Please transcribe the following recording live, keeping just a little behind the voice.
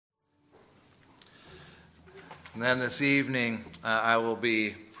And then this evening, I will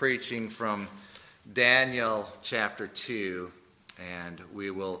be preaching from Daniel chapter 2, and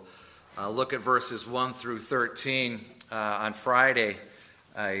we will look at verses 1 through 13. On Friday,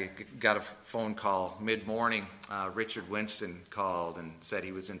 I got a phone call mid-morning. Richard Winston called and said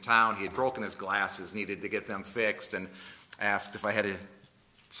he was in town. He had broken his glasses, needed to get them fixed, and asked if I had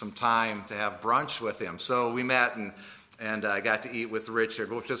some time to have brunch with him. So we met, and I got to eat with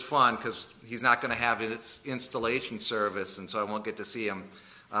Richard, which was fun because he's not going to have his installation service, and so I won't get to see him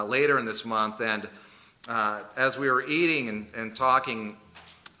later in this month. And as we were eating and talking,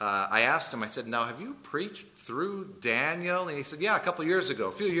 I asked him, I said, "Now, have you preached through Daniel?" And he said, "Yeah, a few years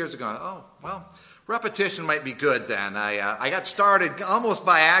ago. Oh, well, repetition might be good then. I got started almost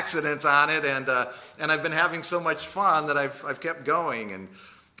by accident on it, and I've been having so much fun that I've kept going.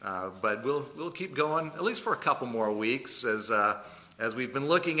 But we'll keep going at least for a couple more weeks as we've been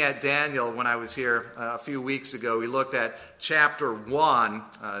looking at Daniel. When I was here a few weeks ago, we looked at chapter 1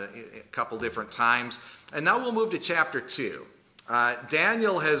 a couple different times, and now we'll move to chapter 2.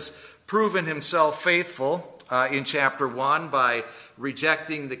 Daniel has proven himself faithful in chapter 1 by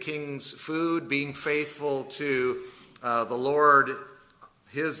rejecting the king's food, being faithful to the Lord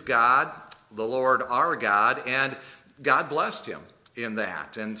his God, the Lord our God, and God blessed him in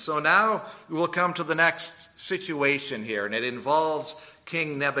that. And so now we'll come to the next situation here, and it involves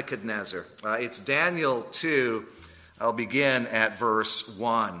King Nebuchadnezzar. It's Daniel 2. I'll begin at verse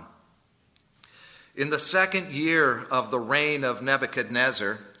 1. In the second year of the reign of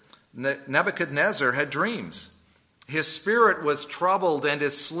Nebuchadnezzar, Nebuchadnezzar had dreams. His spirit was troubled, and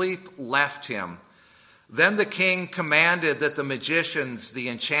his sleep left him. Then the king commanded that the magicians, the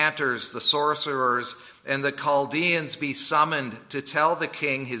enchanters, the sorcerers, and the Chaldeans be summoned to tell the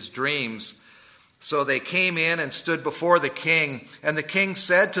king his dreams. So they came in and stood before the king, and the king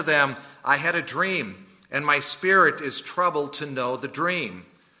said to them, "I had a dream, and my spirit is troubled to know the dream."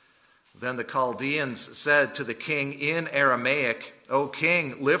 Then the Chaldeans said to the king in Aramaic, "O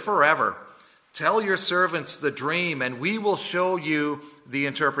king, live forever. Tell your servants the dream, and we will show you the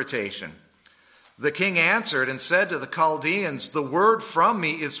interpretation." The king answered and said to the Chaldeans, "The word from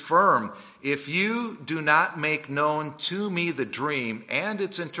me is firm. If you do not make known to me the dream and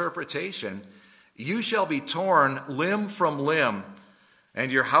its interpretation, you shall be torn limb from limb,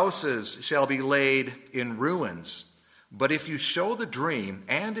 and your houses shall be laid in ruins. But if you show the dream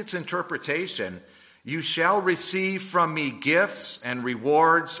and its interpretation, you shall receive from me gifts and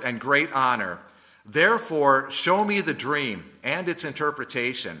rewards and great honor. Therefore, show me the dream and its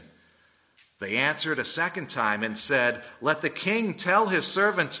interpretation." They answered a second time and said, "Let the king tell his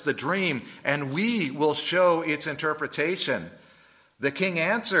servants the dream, and we will show its interpretation." The king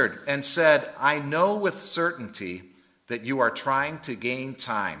answered and said, "I know with certainty that you are trying to gain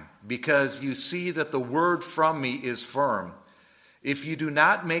time, because you see that the word from me is firm. If you do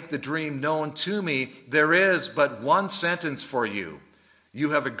not make the dream known to me, there is but one sentence for you.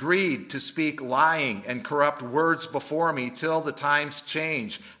 You have agreed to speak lying and corrupt words before me till the times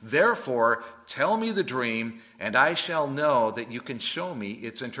change. Therefore, tell me the dream, and I shall know that you can show me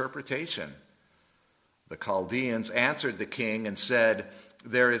its interpretation." The Chaldeans answered the king and said,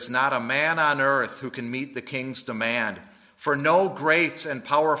 "There is not a man on earth who can meet the king's demand, for no great and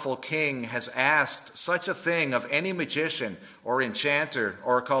powerful king has asked such a thing of any magician or enchanter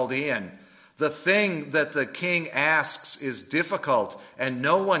or Chaldean. The thing that the king asks is difficult, and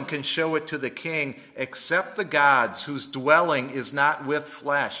no one can show it to the king except the gods whose dwelling is not with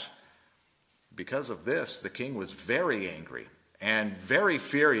flesh." Because of this, the king was very angry and very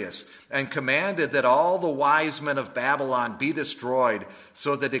furious, and commanded that all the wise men of Babylon be destroyed.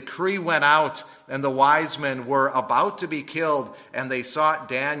 So the decree went out, and the wise men were about to be killed, and they sought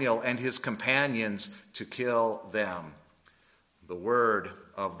Daniel and his companions to kill them. The word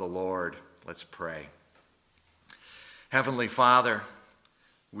of the Lord. Let's pray. Heavenly Father,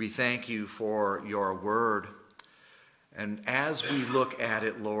 we thank you for your word. And as we look at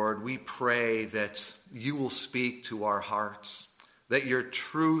it, Lord, we pray that you will speak to our hearts, that your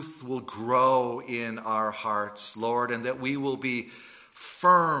truth will grow in our hearts, Lord, and that we will be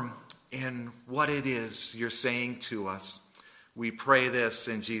firm in what it is you're saying to us. We pray this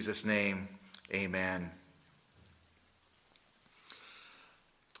in Jesus' name. Amen.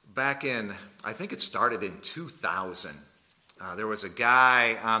 Back in, I think it started in 2000, there was a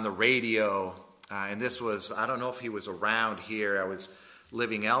guy on the radio, and this was, I don't know if he was around here. I was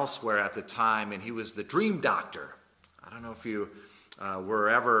living elsewhere at the time, and he was the dream doctor. I don't know if you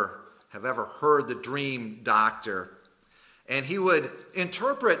have ever heard the dream doctor. And he would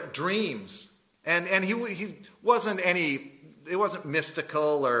interpret dreams, and he wasn't any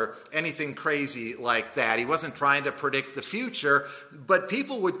mystical or anything crazy like that. He wasn't trying to predict the future, but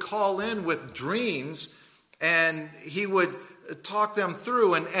people would call in with dreams, and he would talk them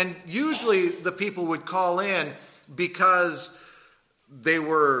through. And usually the people would call in because they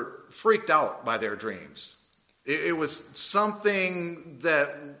were freaked out by their dreams. It was something that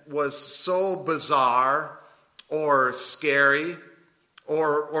was so bizarre or scary,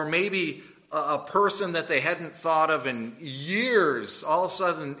 or maybe a person that they hadn't thought of in years, all of a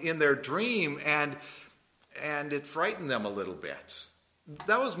sudden in their dream, and it frightened them a little bit.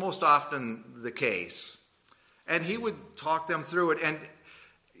 That was most often the case. And he would talk them through it, and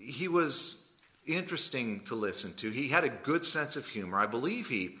he was interesting to listen to. He had a good sense of humor. I believe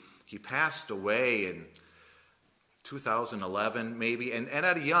he passed away in 2011 maybe, and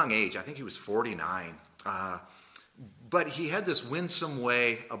at a young age. I think he was 49. But he had this winsome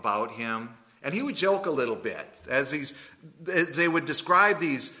way about him, and he would joke a little bit as they would describe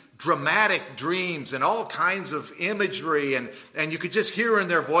these dramatic dreams and all kinds of imagery, and you could just hear in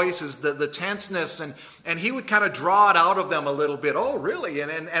their voices the tenseness, and he would kind of draw it out of them a little bit. Oh, really?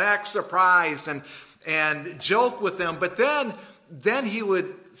 And act surprised and joke with them. But then he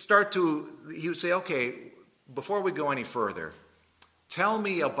would say, okay, before we go any further, tell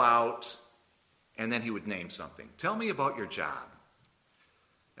me about, and then he would name something. Tell me about your job.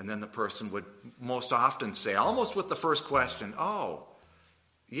 And then the person would most often say, almost with the first question, oh,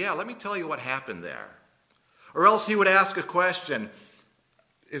 yeah, let me tell you what happened there. Or else he would ask a question,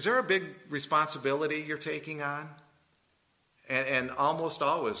 is there a big responsibility you're taking on? And almost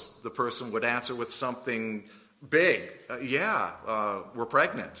always the person would answer with something big. We're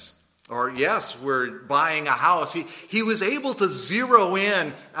pregnant. Or yes, we're buying a house. He was able to zero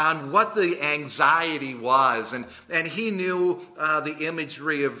in on what the anxiety was, and he knew the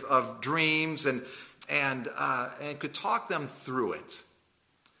imagery of dreams and could talk them through it.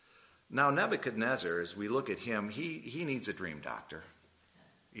 Now Nebuchadnezzar, as we look at him, he needs a dream doctor.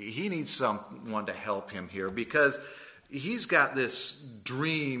 He needs someone to help him here, because he's got this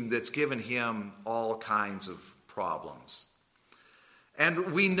dream that's given him all kinds of problems.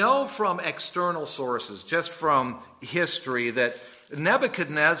 And we know from external sources, just from history, that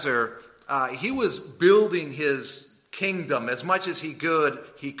Nebuchadnezzar, he was building his kingdom as much as he could,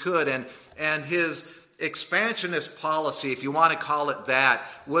 and his expansionist policy, if you want to call it that,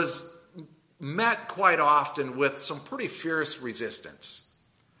 was met quite often with some pretty fierce resistance.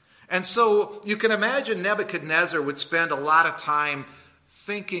 And so you can imagine Nebuchadnezzar would spend a lot of time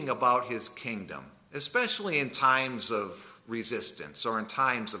thinking about his kingdom, especially in times of resistance or in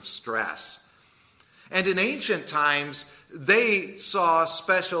times of stress. And in ancient times, they saw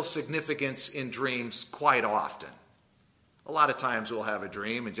special significance in dreams quite often. A lot of times we'll have a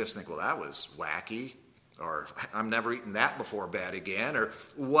dream and just think, well, that was wacky, or I'm never eating that before bed again, or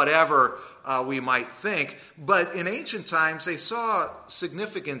whatever we might think. But in ancient times, they saw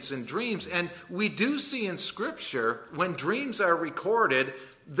significance in dreams. And we do see in Scripture, when dreams are recorded,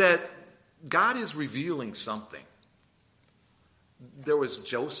 that God is revealing something. There was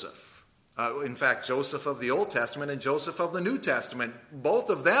Joseph. In fact, Joseph of the Old Testament and Joseph of the New Testament,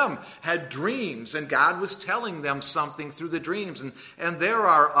 both of them had dreams, and God was telling them something through the dreams. And there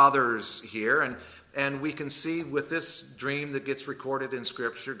are others here, and we can see with this dream that gets recorded in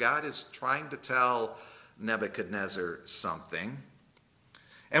Scripture, God is trying to tell Nebuchadnezzar something.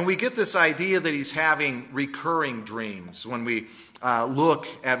 And we get this idea that he's having recurring dreams when we look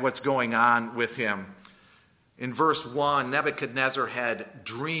at what's going on with him. In verse 1, Nebuchadnezzar had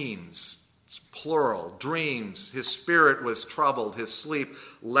dreams. It's plural, dreams. His spirit was troubled. His sleep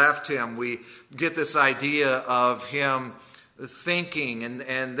left him. We get this idea of him thinking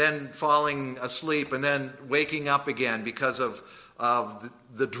and then falling asleep and then waking up again because of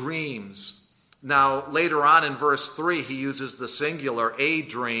the dreams. Now, later on in verse 3, he uses the singular, a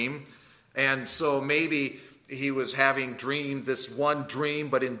dream. And so maybe he was having dreamed this one dream,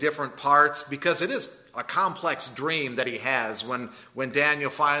 but in different parts, because it is a complex dream that he has. When Daniel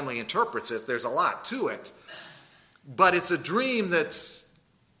finally interprets it, there's a lot to it. But it's a dream that's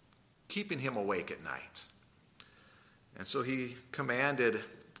keeping him awake at night. And so he commanded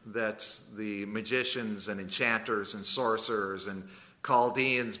that the magicians and enchanters and sorcerers and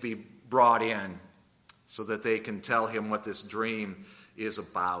Chaldeans be brought in so that they can tell him what this dream is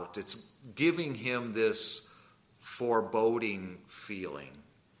about. It's giving him this foreboding feeling.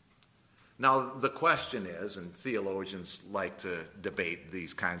 Now, the question is, and theologians like to debate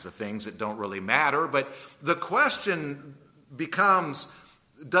these kinds of things that don't really matter, but the question becomes,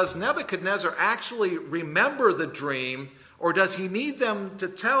 does Nebuchadnezzar actually remember the dream, or does he need them to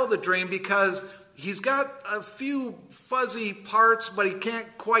tell the dream because he's got a few fuzzy parts, but he can't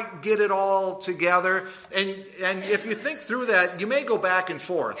quite get it all together. And if you think through that, you may go back and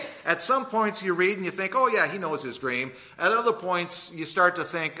forth. At some points you read and you think, oh yeah, he knows his dream. At other points you start to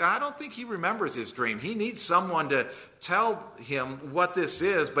think, I don't think he remembers his dream. He needs someone to tell him what this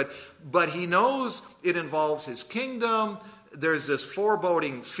is. But he knows it involves his kingdom. There's this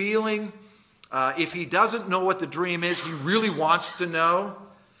foreboding feeling. If he doesn't know what the dream is, he really wants to know.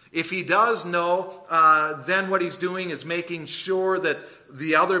 If he does know, then what he's doing is making sure that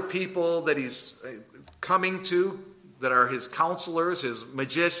the other people that he's coming to, that are his counselors, his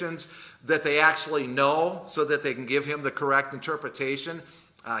magicians, that they actually know so that they can give him the correct interpretation.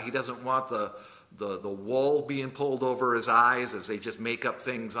 He doesn't want the wool being pulled over his eyes as they just make up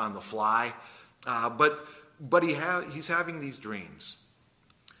things on the fly. But he's having these dreams.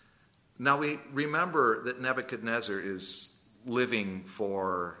 Now we remember that Nebuchadnezzar is living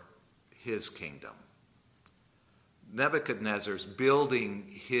for his kingdom. Nebuchadnezzar's building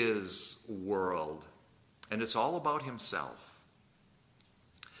his world, and it's all about himself.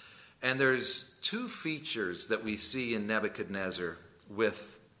 And there's two features that we see in Nebuchadnezzar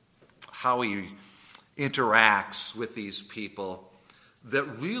with how he interacts with these people that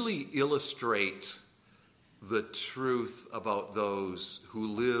really illustrate the truth about those who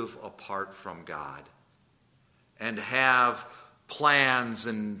live apart from God and have plans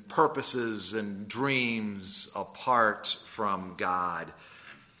and purposes and dreams apart from God.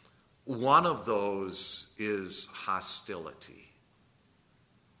 One of those is hostility.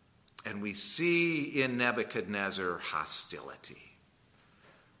 And we see in Nebuchadnezzar hostility.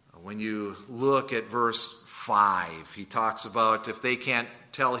 When you look at verse 5, he talks about if they can't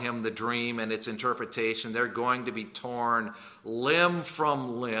tell him the dream and its interpretation, they're going to be torn limb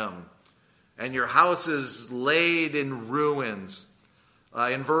from limb, and your house is laid in ruins.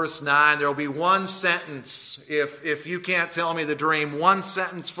 In verse 9, there will be one sentence. If you can't tell me the dream, one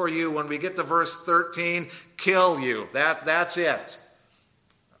sentence for you. When we get to verse 13, kill you. That's it.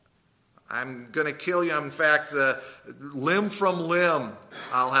 I'm going to kill you. In fact, limb from limb,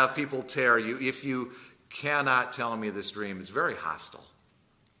 I'll have people tear you if you cannot tell me this dream. It's very hostile.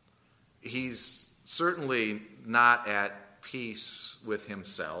 He's certainly not at peace with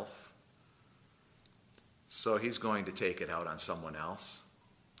himself. So he's going to take it out on someone else.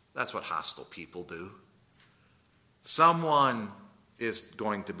 That's what hostile people do. Someone is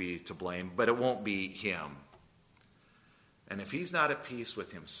going to be to blame, but it won't be him. And if he's not at peace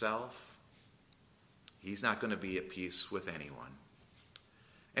with himself, he's not going to be at peace with anyone.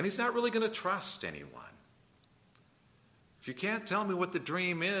 And he's not really going to trust anyone. If you can't tell me what the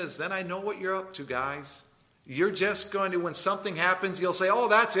dream is, then I know what you're up to, guys. You're just going to, when something happens, you'll say, oh,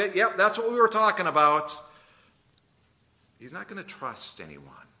 that's it. Yep, that's what we were talking about. He's not going to trust anyone.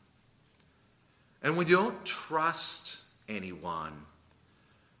 And when you don't trust anyone,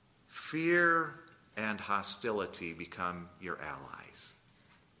 fear and hostility become your allies.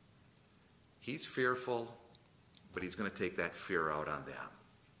 He's fearful, but he's going to take that fear out on them.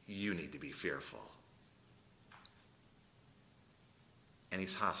 You need to be fearful. And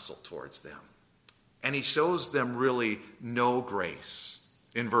he's hostile towards them. And he shows them really no grace.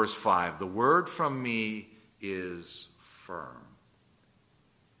 In verse 5, the word from me is firm.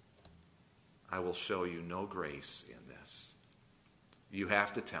 I will show you no grace in this. You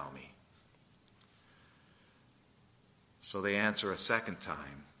have to tell me. So they answer a second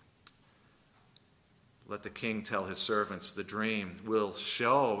time. Let the king tell his servants the dream. We'll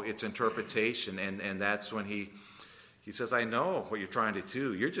show its interpretation. And that's when he says, I know what you're trying to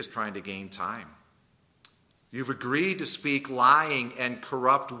do. You're just trying to gain time. You've agreed to speak lying and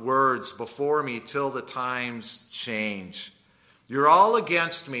corrupt words before me till the times change. You're all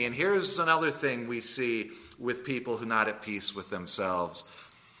against me. And here's another thing we see with people who are not at peace with themselves.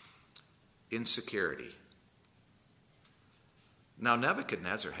 Insecurity. Now,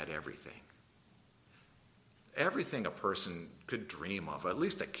 Nebuchadnezzar had everything. Everything a person could dream of, at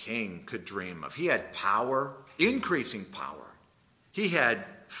least a king could dream of. He had power, increasing power. He had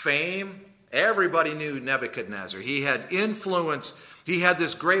fame. Everybody knew Nebuchadnezzar. He had influence. He had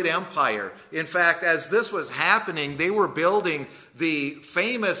this great empire. In fact, as this was happening, they were building the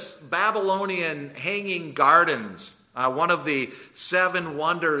famous Babylonian hanging gardens, one of the 7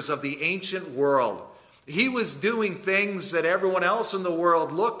 wonders of the ancient world. He was doing things that everyone else in the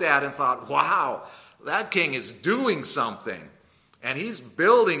world looked at and thought, wow, that king is doing something. And he's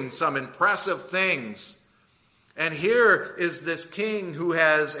building some impressive things. And here is this king who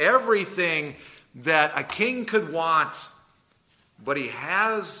has everything that a king could want. But he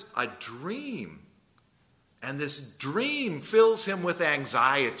has a dream. And this dream fills him with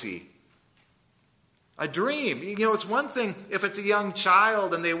anxiety. A dream. You know, it's one thing if it's a young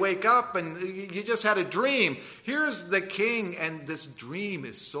child and they wake up and you just had a dream. Here's the king, and this dream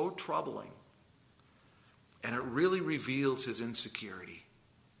is so troubling. And it really reveals his insecurity.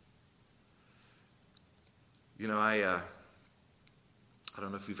 You know, I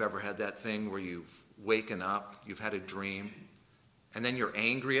don't know if you've ever had that thing where you've waken up, you've had a dream, and then you're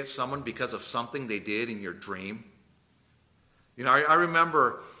angry at someone because of something they did in your dream. You know, I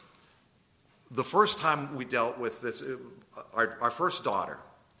remember the first time we dealt with this, our first daughter,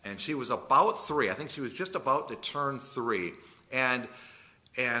 and she was about 3. I think she was just about to turn 3. And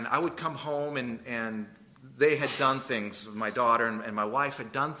I would come home and they had done things, my daughter and my wife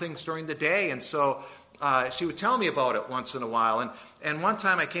had done things during the day. And so she would tell me about it once in a while. And one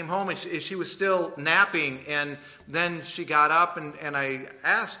time I came home and she was still napping. And then she got up and I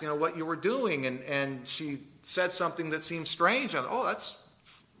asked, you know, what you were doing. And she said something that seemed strange. I thought, oh, that's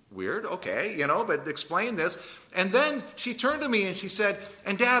weird. Okay, you know, but explain this. And then she turned to me and she said,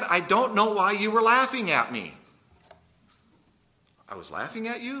 and Dad, I don't know why you were laughing at me. I was laughing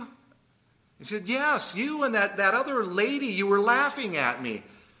at you? He said, yes, you and that other lady, you were laughing at me.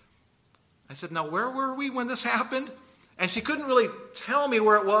 I said, now where were we when this happened? And she couldn't really tell me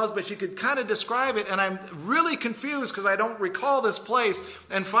where it was, but she could kind of describe it. And I'm really confused because I don't recall this place.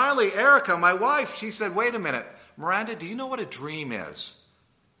 And finally, Erica, my wife, she said, wait a minute. Miranda, do you know what a dream is?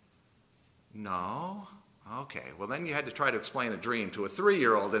 No? Okay. Well, then you had to try to explain a dream to a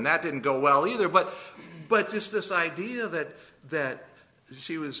 3-year-old, and that didn't go well either. But just this idea that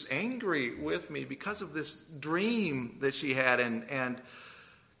she was angry with me because of this dream that she had. And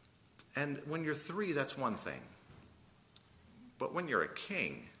when you're 3, that's one thing. But when you're a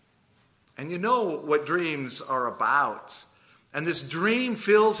king, and you know what dreams are about, and this dream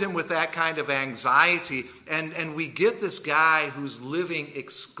fills him with that kind of anxiety, and we get this guy who's living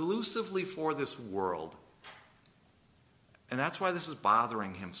exclusively for this world. And that's why this is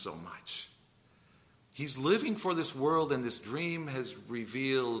bothering him so much. He's living for this world, and this dream has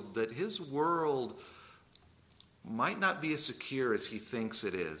revealed that his world might not be as secure as he thinks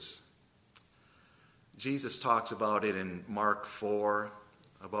it is. Jesus talks about it in Mark 4,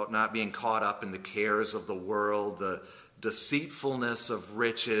 about not being caught up in the cares of the world, the deceitfulness of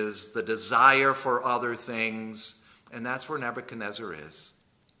riches, the desire for other things, and that's where Nebuchadnezzar is.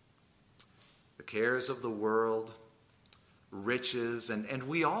 The cares of the world, riches, and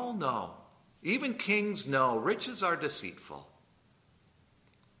we all know, even kings know, riches are deceitful.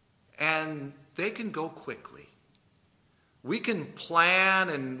 And they can go quickly. We can plan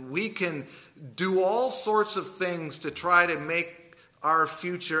and we can do all sorts of things to try to make our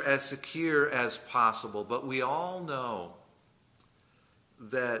future as secure as possible. But we all know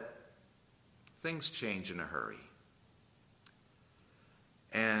that things change in a hurry.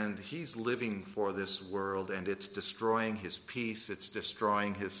 And he's living for this world, and it's destroying his peace, it's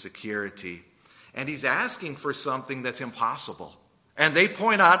destroying his security. And he's asking for something that's impossible. And they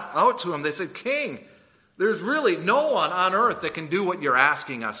point out to him, they said, King, there's really no one on earth that can do what you're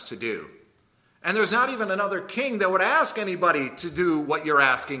asking us to do. And there's not even another king that would ask anybody to do what you're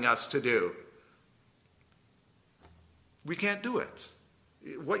asking us to do. We can't do it.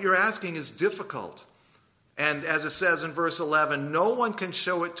 What you're asking is difficult. And as it says in verse 11, no one can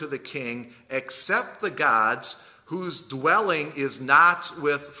show it to the king except the gods whose dwelling is not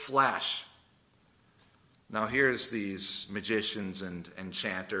with flesh. Now here's these magicians and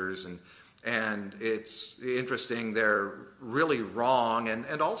enchanters, and it's interesting, they're really wrong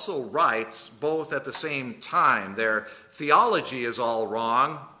and also right, both at the same time. Their theology is all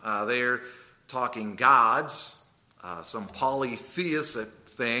wrong. They're talking gods, some polytheistic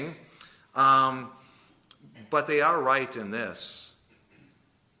thing. But they are right in this,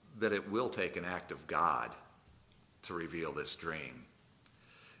 that it will take an act of God to reveal this dream.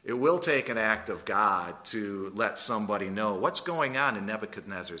 It will take an act of God to let somebody know what's going on in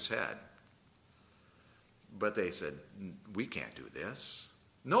Nebuchadnezzar's head. But they said, we can't do this.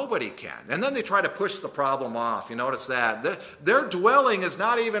 Nobody can. And then they try to push the problem off. You notice that? Their dwelling is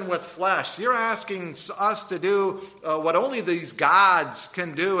not even with flesh. You're asking us to do what only these gods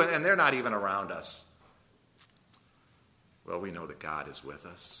can do, and they're not even around us. Well, we know that God is with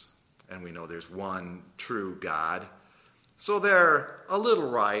us, and we know there's one true God. So they're a little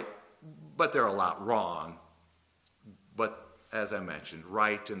right, but they're a lot wrong. But as I mentioned,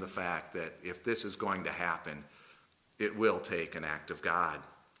 right in the fact that if this is going to happen, it will take an act of God.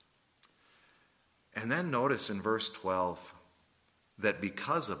 And then notice in verse 12 that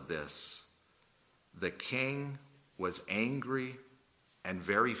because of this, the king was angry and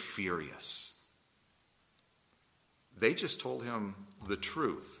very furious. they just told him the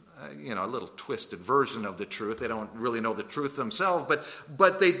truth. A little twisted version of the truth. They don't really know the truth themselves,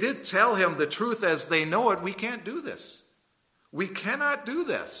 but they did tell him the truth as they know it. We can't do this. We cannot do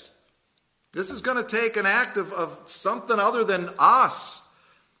this. This is going to take an act of something other than us.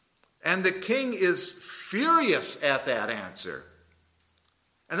 And the king is furious at that answer.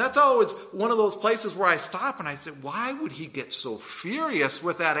 And that's always one of those places where I stop and I say, why would he get so furious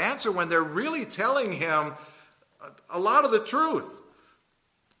with that answer when they're really telling him a lot of the truth?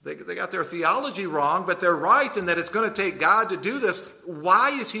 They got their theology wrong, but they're right in that it's going to take God to do this.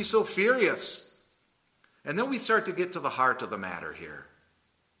 Why is he so furious? And then we start to get to the heart of the matter here.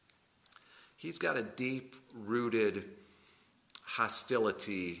 He's got a deep-rooted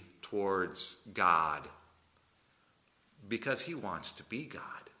hostility towards God because he wants to be God.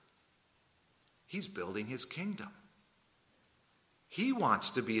 He's building his kingdom. He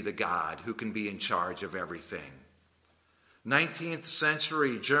wants to be the God who can be in charge of everything. 19th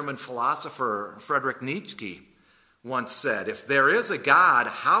century German philosopher Friedrich Nietzsche once said, "If there is a God,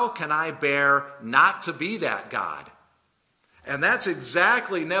 how can I bear not to be that God?" And that's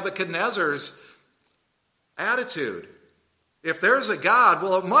exactly Nebuchadnezzar's attitude. If there's a God,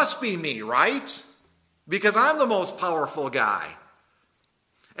 well, it must be me, right? Because I'm the most powerful guy.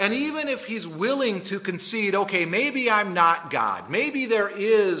 And even if he's willing to concede, okay, maybe I'm not God, maybe there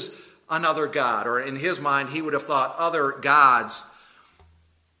is another God, or in his mind he would have thought other gods,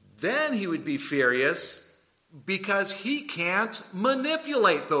 then he would be furious because he can't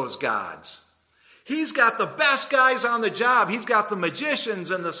manipulate those gods. He's got the best guys on the job. He's got the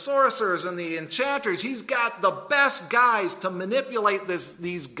magicians and the sorcerers and the enchanters. He's got the best guys to manipulate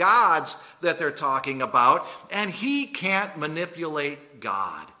these gods that they're talking about, and he can't manipulate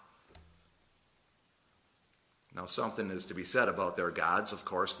God. Now, something is to be said about their gods. Of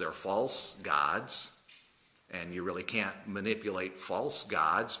course, they're false gods, and you really can't manipulate false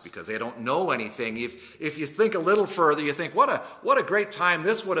gods because they don't know anything. If you think a little further, you think, what a great time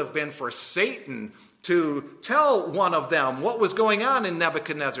this would have been for Satan to tell one of them what was going on in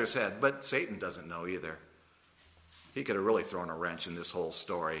Nebuchadnezzar's head. But Satan doesn't know either. He could have really thrown a wrench in this whole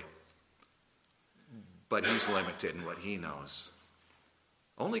story, but he's limited in what he knows.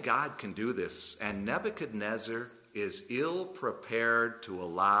 Only God can do this, and Nebuchadnezzar is ill-prepared to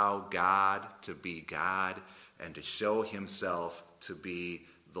allow God to be God and to show himself to be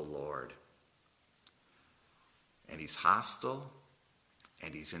the Lord. And he's hostile,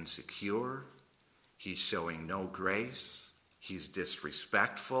 and he's insecure. He's showing no grace. He's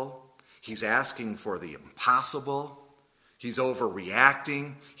disrespectful. He's asking for the impossible. He's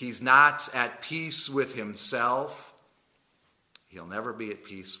overreacting. He's not at peace with himself. He'll never be at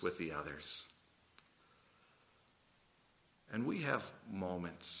peace with the others. And we have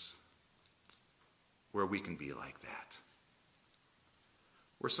moments where we can be like that,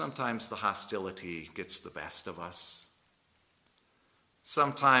 where sometimes the hostility gets the best of us.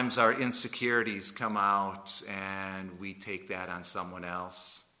 Sometimes our insecurities come out and we take that on someone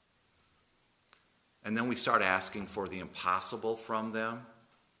else. And then we start asking for the impossible from them.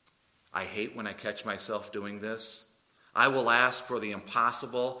 I hate when I catch myself doing this. I will ask for the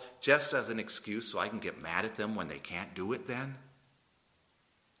impossible just as an excuse so I can get mad at them when they can't do it then.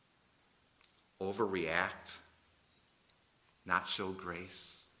 Overreact. Not show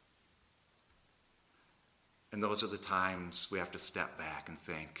grace. And those are the times we have to step back and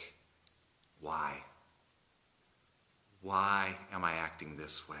think, why? Why am I acting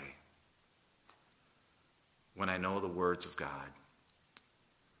this way? When I know the words of God.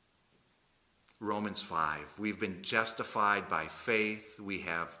 Romans 5, we've been justified by faith. We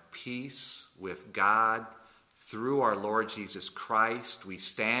have peace with God through our Lord Jesus Christ. We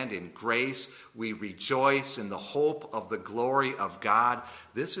stand in grace. We rejoice in the hope of the glory of God.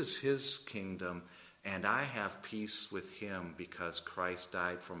 This is his kingdom, and I have peace with him because Christ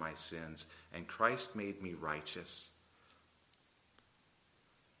died for my sins, and Christ made me righteous.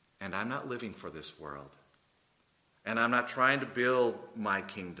 And I'm not living for this world, and I'm not trying to build my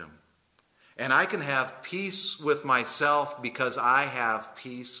kingdom. And I can have peace with myself because I have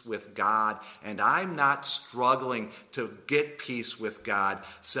peace with God. And I'm not struggling to get peace with God.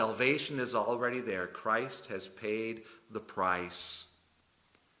 Salvation is already there. Christ has paid the price.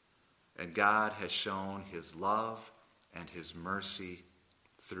 And God has shown his love and his mercy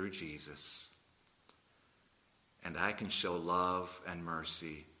through Jesus. And I can show love and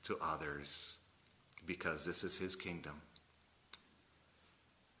mercy to others because this is his kingdom.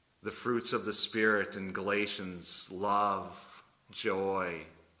 The fruits of the Spirit in Galatians: love, joy,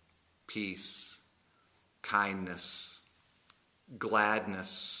 peace, kindness,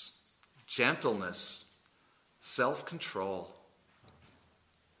 gladness, gentleness, self-control.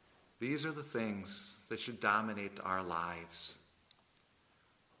 These are the things that should dominate our lives.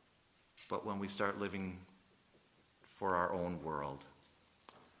 But when we start living for our own world,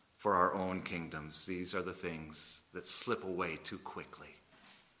 for our own kingdoms, these are the things that slip away too quickly.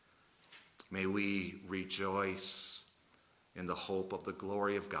 May we rejoice in the hope of the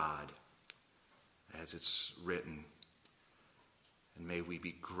glory of God, as it's written. And may we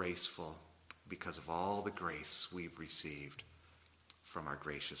be graceful because of all the grace we've received from our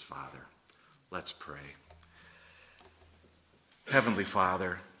gracious Father. Let's pray. Heavenly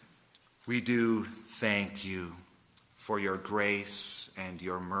Father, we do thank you for your grace and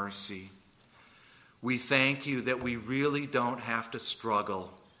your mercy. We thank you that we really don't have to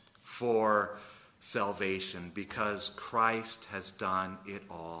struggle for salvation because Christ has done it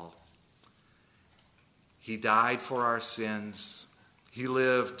all. He died for our sins. He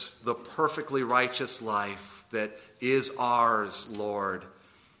lived the perfectly righteous life that is ours, Lord.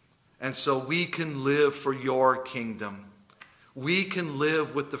 And so we can live for your kingdom. We can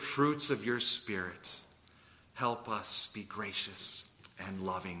live with the fruits of your Spirit. Help us be gracious and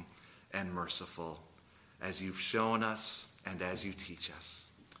loving and merciful as you've shown us and as you teach us.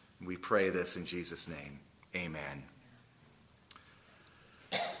 We pray this in Jesus' name. Amen.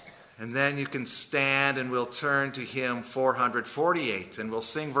 And then you can stand and we'll turn to hymn 448 and we'll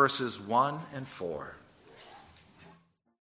sing verses 1 and 4.